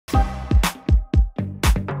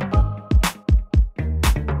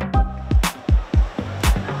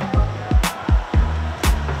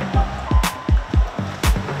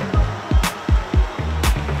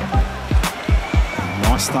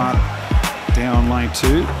start down lane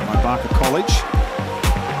 2 by Barker College.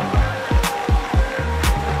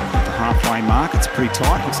 At the halfway mark, it's pretty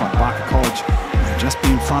tight. Looks like Barker College may just be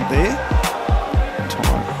in front there.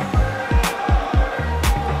 Tight.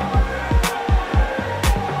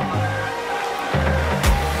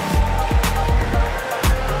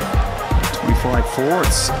 25-4,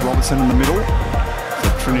 it's Robertson in the middle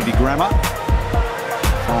for Trinity Grammar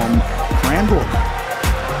from Cranbrook.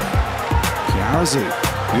 Kiarazu,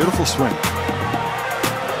 beautiful swing.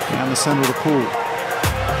 Down the centre of the pool.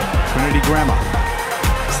 Trinity Grammar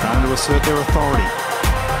starting to assert their authority.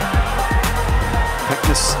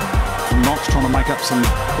 Peckness from Knox trying to make up some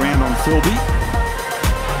ground on Philby.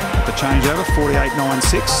 At the changeover,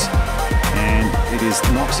 48.96. And it is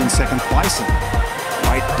Knox in second place. And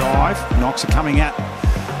great dive. Knox are coming at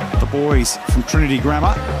the boys from Trinity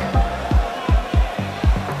Grammar.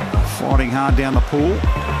 Fighting hard down the pool.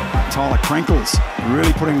 Tyler Krenkles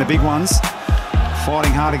really putting the big ones.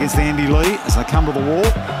 Fighting hard against Andy Lee as they come to the wall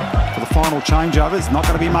for the final changeover. There's not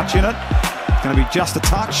going to be much in it. It's going to be just a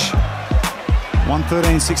touch.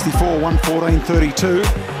 113.64, 114.32.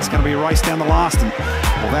 It's going to be a race down the last. And,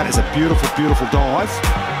 well, that is a beautiful, beautiful dive.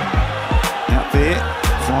 Out there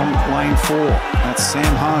from lane 4. That's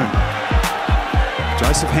Sam Hone.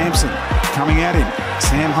 Joseph Hampson coming at him.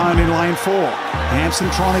 Sam Hone in lane 4. Hampson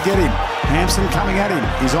trying to get him. Hampson coming at him.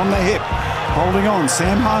 He's on the hip. Holding on.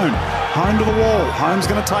 Sam Hone. Hone to the wall. Hone's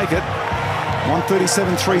going to take it.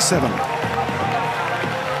 137.37.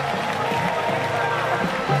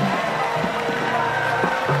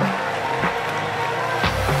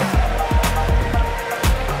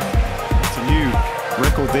 It's a new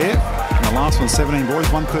record there. And the last one, 17 boys,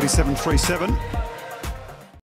 137.37.